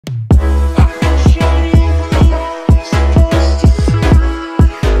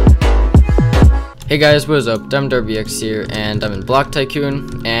Hey guys, what is up? ROBLOX here, and I'm in Block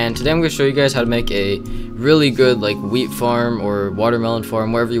Tycoon, and today I'm going to show you guys how to make a really good like wheat farm or watermelon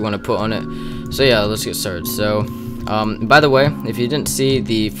farm, whatever you want to put on it. So yeah, let's get started. So by the way, if you didn't see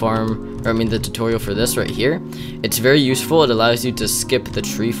the the tutorial for this right here, it's very useful. It allows you to skip the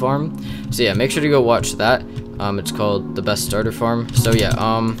tree farm. So yeah, make sure to go watch that. It's called the best starter farm. So yeah,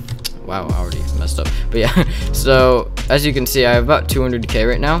 wow, I already messed up. But yeah, so as you can see, I have about 200k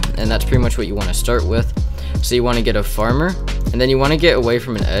right now, and that's pretty much what you want to start with. So you want to get a farmer, and then you want to get away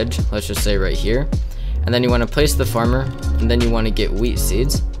from an edge, let's just say right here. And then you want to place the farmer, and then you want to get wheat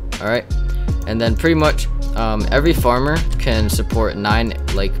seeds. Alright, and then pretty much every farmer can support 9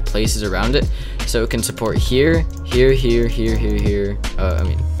 like places around it. So it can support here, here, here, here, here, here,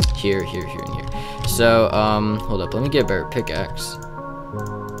 here, here, here, and here. So hold up, let me get a better pickaxe.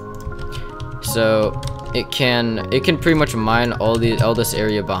 So it can pretty much mine all this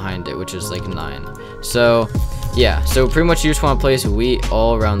area behind it, which is like 9. So yeah, so pretty much you just want to place wheat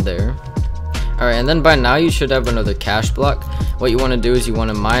all around there. Alright, and then by now you should have another cash block. What you want to do is you want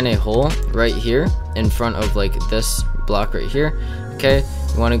to mine a hole right here in front of like this block right here. Okay,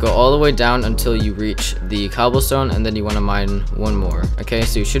 you want to go all the way down until you reach the cobblestone, and then you want to mine one more. Okay,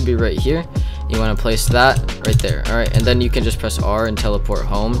 so you should be right here. You want to place that right there. Alright, and then you can just press R and teleport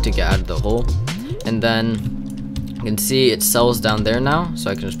home to get out of the hole. And then you can see it sells down there now, so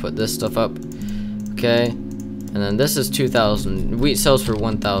I can just put this stuff up. Okay, and then this is 2,000. Wheat sells for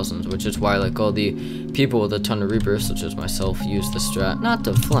 1,000, which is why like all the people with a ton of rebirths, such as myself, use the strat. Not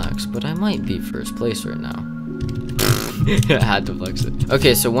to flex, but I might be first place right now. I had to flex it.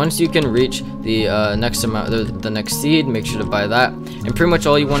 Okay, so once you can reach the next amount, the next seed, make sure to buy that. And pretty much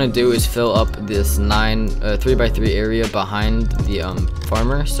all you want to do is fill up this 3x3 area behind the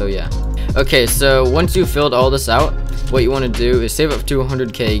farmer. So yeah. Okay, so once you filled all this out, what you want to do is save up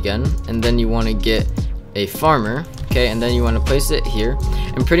 200k again, and then you want to get a farmer. Okay, and then you want to place it here,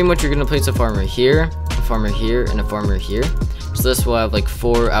 and pretty much you're gonna place a farmer here, a farmer here, and a farmer here. So this will have like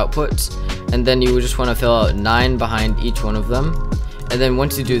 4 outputs, and then you just want to fill out 9 behind each one of them. And then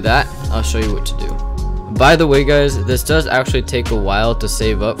once you do that, I'll show you what to do. By the way guys, this does actually take a while to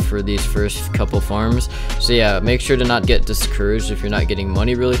save up for these first couple farms. So yeah, make sure to not get discouraged if you're not getting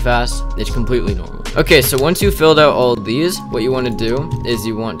money really fast. It's completely normal. Okay, so once you filled out all of these, what you want to do is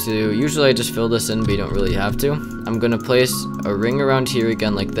you want to, usually I just fill this in, but you don't really have to. I'm going to place a ring around here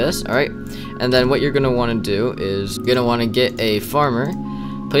again like this, alright? And then what you're going to want to do is you're going to want to get a farmer,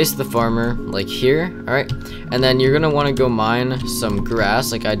 place the farmer like here, alright? And then you're going to want to go mine some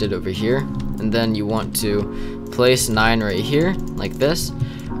grass like I did over here. And then you want to place 9 right here like this.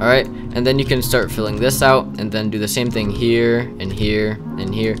 Alright, and then you can start filling this out, and then do the same thing here and here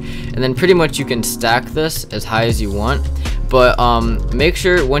and here, and then pretty much you can stack this as high as you want. But make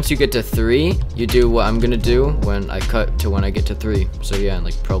sure once you get to 3, you do what I'm gonna do when I cut to when I get to 3. So yeah, in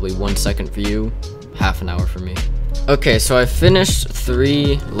like probably 1 second for you, half an hour for me. Okay, so I finished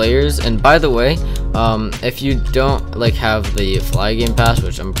 3 layers, and by the way, if you don't like have the fly game pass,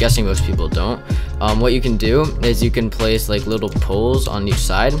 which I'm guessing most people don't, what you can do is you can place like little poles on each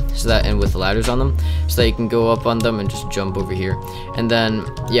side, so that, and with ladders on them, so that you can go up on them and just jump over here. And then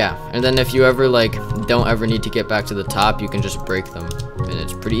yeah, and then if you ever like don't ever need to get back to the top, you can just break them, and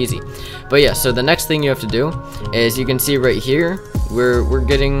it's pretty easy. But yeah, so the next thing you have to do is, you can see right here, we're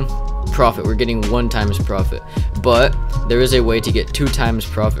getting profit. We're getting 1 times profit, but there is a way to get 2 times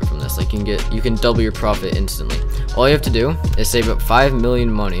profit from this. Like you can double your profit instantly. All you have to do is save up 5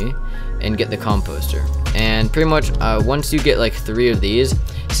 million money and get the composter. And pretty much once you get like 3 of these,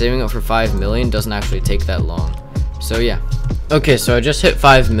 saving up for 5 million doesn't actually take that long. So yeah. Okay, so I just hit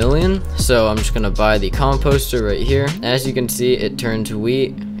 5 million, so I'm just gonna buy the composter right here. As you can see, it turns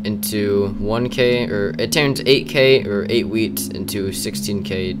wheat into 1k, or it turns 8k or 8 wheat into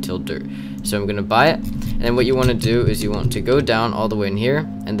 16k till dirt. So I'm gonna buy it, and then what you want to do is you want to go down all the way in here,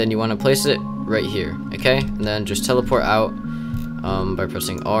 and then you want to place it right here. Okay, and then just teleport out by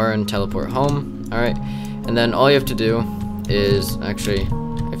pressing R and teleport home. Alright, and then all you have to do is, actually,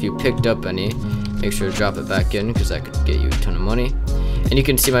 if you picked up any, make sure to drop it back in, because that could get you a ton of money. And you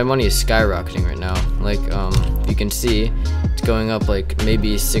can see my money is skyrocketing right now. Like you can see it's going up like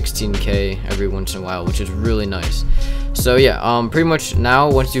maybe 16k every once in a while, which is really nice. So yeah, pretty much now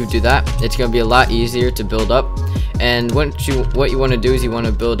once you do that, it's gonna be a lot easier to build up. And what you want to do is you want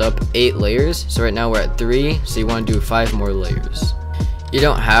to build up 8 layers. So right now we're at 3, so you want to do 5 more layers. You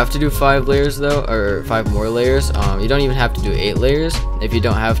don't have to do 5 layers though, or 5 more layers. You don't even have to do 8 layers if you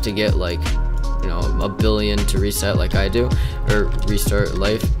don't have to get like, you know, a billion to reset like I do, or restart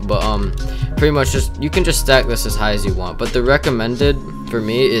life. But pretty much just, you can just stack this as high as you want, but the recommended for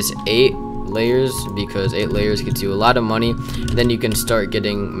me is 8 layers, because 8 layers gets you a lot of money. And then you can start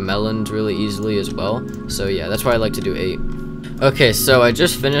getting melons really easily as well. So yeah, that's why I like to do 8. Okay, so I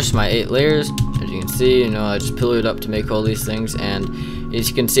just finished my 8 layers. As you can see, you know, I just pillared up to make all these things, and as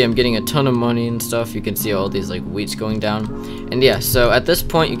you can see, I'm getting a ton of money and stuff. You can see all these like wheats going down. And yeah, so at this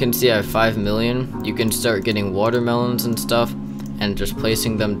point you can see I have 5 million. You can start getting watermelons and stuff and just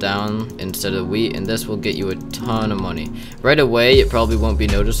placing them down instead of wheat, and this will get you a ton of money. Right away it probably won't be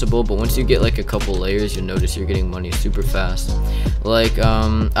noticeable, but once you get like a couple layers, you'll notice you're getting money super fast. Like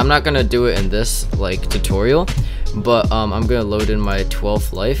I'm not gonna do it in this like tutorial, but I'm gonna load in my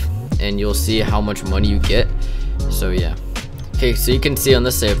 12th life and you'll see how much money you get. So yeah. Okay, so you can see on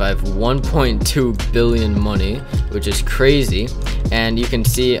this save I have 1.2 billion money, which is crazy, and you can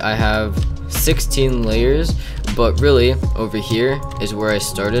see I have 16 layers, but really over here is where I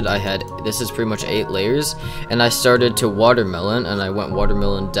started. This is pretty much 8 layers, and I started to watermelon, and I went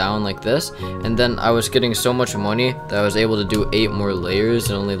watermelon down like this, and then I was getting so much money that I was able to do 8 more layers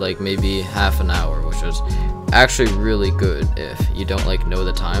in only like maybe half an hour, which was actually really good if you don't like know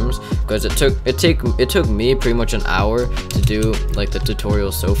the times, because it took me pretty much an hour to do like the tutorial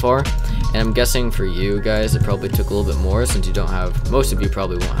so far, and I'm guessing for you guys it probably took a little bit more, since you don't have, most of you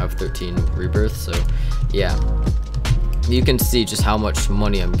probably won't have 13 rebirths. So yeah, you can see just how much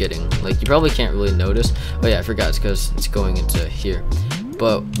money I'm getting. Like you probably can't really notice. Oh yeah, I forgot, it's because it's going into here.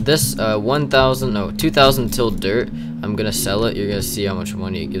 But this 2,000 till dirt, I'm gonna sell it. You're gonna see how much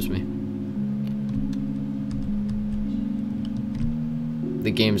money it gives me. The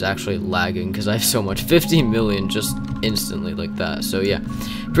game's actually lagging because I have so much. 50 million just instantly like that. So yeah,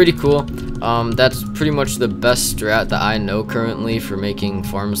 pretty cool. That's pretty much the best strat that I know currently for making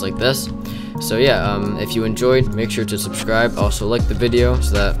farms like this. So yeah, if you enjoyed, make sure to subscribe. Also like the video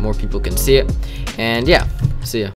so that more people can see it. And yeah, see ya.